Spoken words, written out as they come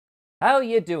How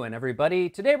you doing, everybody?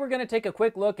 Today we're going to take a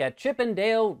quick look at Chip 'n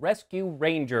Dale Rescue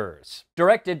Rangers.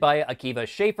 Directed by Akiva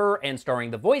Schaffer and starring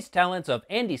the voice talents of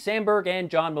Andy Samberg and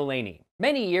John Mulaney.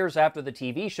 Many years after the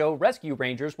TV show Rescue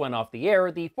Rangers went off the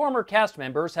air, the former cast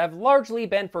members have largely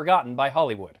been forgotten by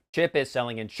Hollywood. Chip is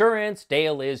selling insurance,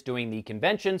 Dale is doing the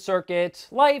convention circuit.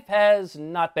 Life has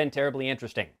not been terribly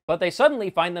interesting. But they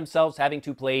suddenly find themselves having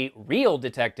to play real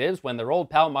detectives when their old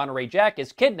pal Monterey Jack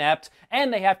is kidnapped,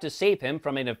 and they have to save him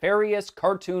from a nefarious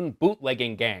cartoon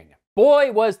bootlegging gang.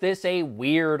 Boy, was this a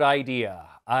weird idea.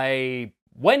 I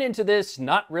went into this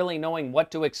not really knowing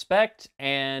what to expect,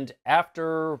 and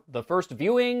after the first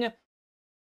viewing,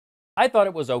 I thought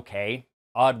it was okay.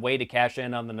 Odd way to cash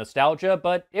in on the nostalgia,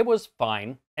 but it was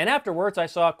fine. And afterwards, I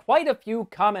saw quite a few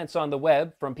comments on the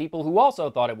web from people who also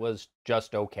thought it was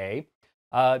just okay.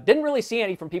 Didn't really see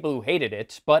any from people who hated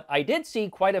it, but I did see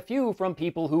quite a few from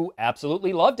people who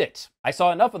absolutely loved it. I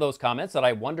saw enough of those comments that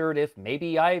I wondered if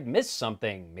maybe I missed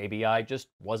something. Maybe I just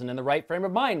wasn't in the right frame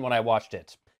of mind when I watched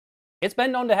it. It's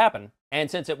been known to happen, and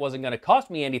since it wasn't going to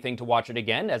cost me anything to watch it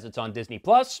again, as it's on Disney+,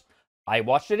 I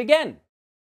watched it again.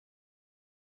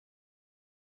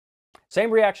 Same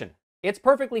reaction. It's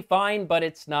perfectly fine, but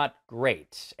it's not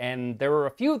great. And there are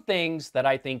a few things that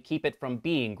I think keep it from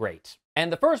being great.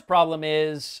 And the first problem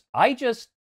is, I just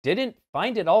didn't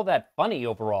find it all that funny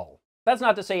overall. That's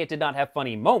not to say it did not have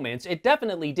funny moments. It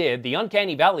definitely did. The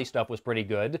Uncanny Valley stuff was pretty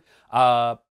good.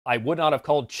 I would not have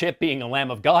called Chip being a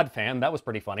Lamb of God fan. That was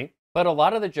pretty funny. But a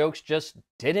lot of the jokes just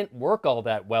didn't work all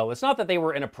that well. It's not that they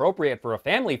were inappropriate for a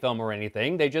family film or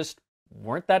anything. They just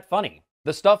weren't that funny.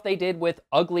 The stuff they did with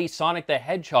ugly Sonic the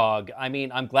Hedgehog, I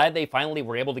mean, I'm glad they finally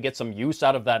were able to get some use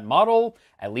out of that model.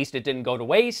 At least it didn't go to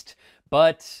waste.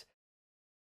 But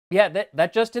yeah,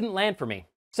 that just didn't land for me.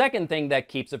 Second thing that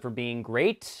keeps it from being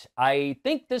great, I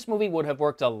think this movie would have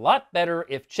worked a lot better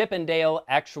if Chip 'n Dale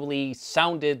actually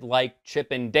sounded like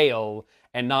Chip 'n Dale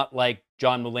and not like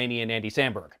John Mulaney and Andy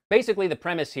Samberg. Basically, the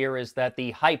premise here is that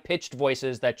the high-pitched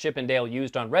voices that Chip 'n Dale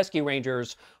used on Rescue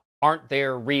Rangers aren't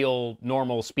their real,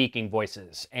 normal speaking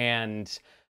voices, and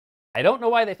I don't know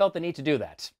why they felt the need to do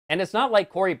that. And it's not like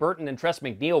Corey Burton and Tress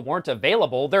MacNeille weren't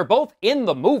available. They're both in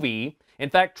the movie. In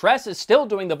fact, Tress is still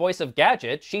doing the voice of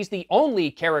Gadget. She's the only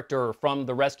character from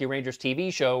the Rescue Rangers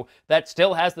TV show that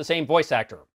still has the same voice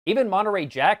actor. Even Monterey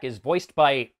Jack is voiced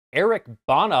by Eric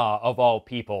Bana, of all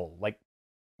people. Like,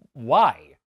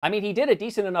 why? I mean, he did a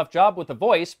decent enough job with the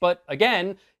voice, but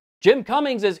again, Jim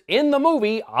Cummings is in the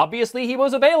movie. Obviously, he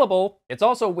was available. It's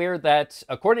also weird that,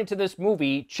 according to this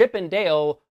movie, Chip 'n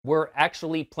Dale were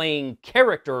actually playing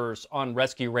characters on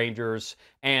Rescue Rangers,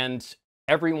 and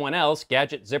everyone else,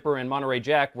 Gadget, Zipper, and Monterey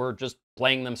Jack, were just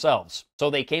playing themselves.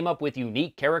 So they came up with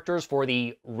unique characters for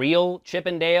the real Chip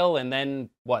 'n Dale, and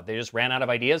then, what, they just ran out of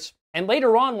ideas? And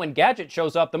later on, when Gadget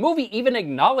shows up, the movie even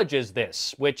acknowledges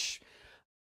this, which,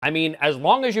 I mean, as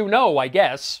long as you know, I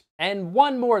guess. And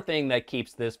one more thing that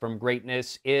keeps this from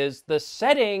greatness is the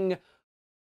setting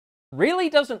really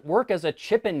doesn't work as a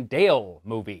Chip 'n Dale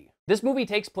movie. This movie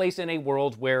takes place in a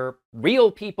world where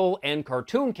real people and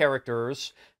cartoon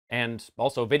characters, and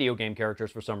also video game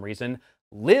characters for some reason,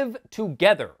 live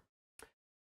together.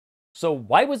 So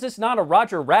why was this not a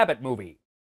Roger Rabbit movie?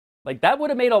 Like, that would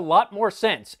have made a lot more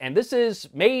sense, and this is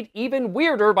made even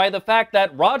weirder by the fact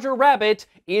that Roger Rabbit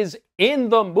is in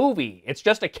the movie. It's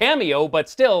just a cameo, but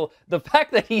still, the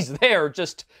fact that he's there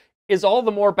just is all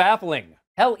the more baffling.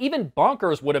 Hell, even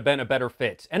Bonkers would have been a better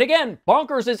fit. And again,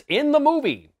 Bonkers is in the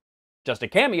movie. Just a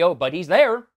cameo, but he's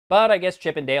there. But I guess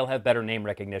Chip 'n Dale have better name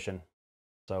recognition.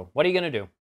 So, what are you gonna do?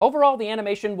 Overall, the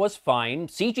animation was fine.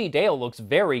 CG Dale looks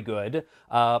very good.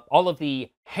 All of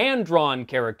the hand-drawn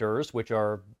characters, which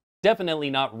are definitely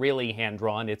not really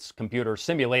hand-drawn, it's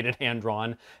computer-simulated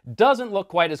hand-drawn, doesn't look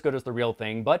quite as good as the real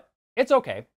thing, but it's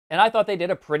okay. And I thought they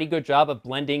did a pretty good job of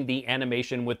blending the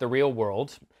animation with the real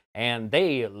world, and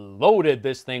they loaded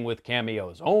this thing with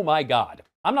cameos. Oh my god.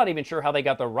 I'm not even sure how they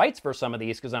got the rights for some of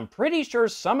these, because I'm pretty sure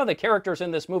some of the characters in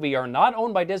this movie are not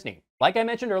owned by Disney. Like I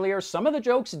mentioned earlier, some of the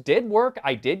jokes did work.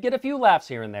 I did get a few laughs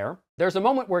here and there. There's a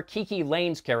moment where Kiki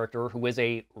Lane's character, who is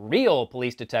a real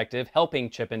police detective helping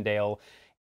Chip 'n Dale,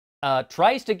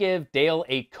 tries to give Dale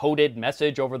a coded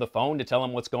message over the phone to tell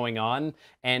him what's going on,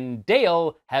 and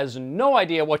Dale has no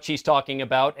idea what she's talking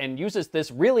about and uses this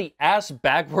really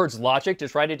ass-backwards logic to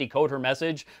try to decode her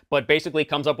message, but basically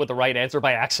comes up with the right answer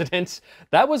by accident.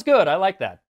 That was good, I like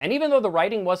that. And even though the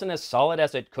writing wasn't as solid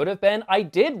as it could have been, I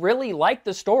did really like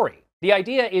the story. The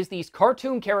idea is these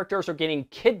cartoon characters are getting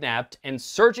kidnapped and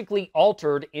surgically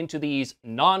altered into these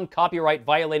non-copyright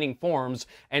violating forms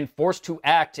and forced to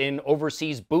act in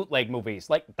overseas bootleg movies.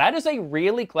 Like, that is a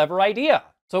really clever idea.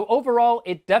 So overall,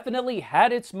 it definitely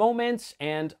had its moments,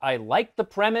 and I liked the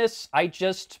premise. I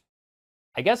guess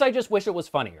I just wish it was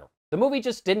funnier. The movie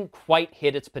just didn't quite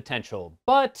hit its potential,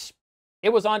 but it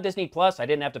was on Disney Plus. I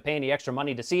didn't have to pay any extra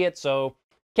money to see it, so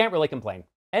can't really complain.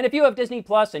 And if you have Disney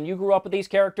Plus and you grew up with these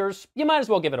characters, you might as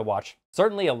well give it a watch.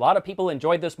 Certainly a lot of people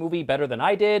enjoyed this movie better than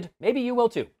I did. Maybe you will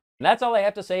too. And that's all I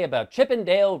have to say about Chip 'n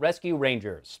Dale Rescue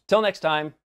Rangers. Till next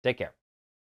time, take care.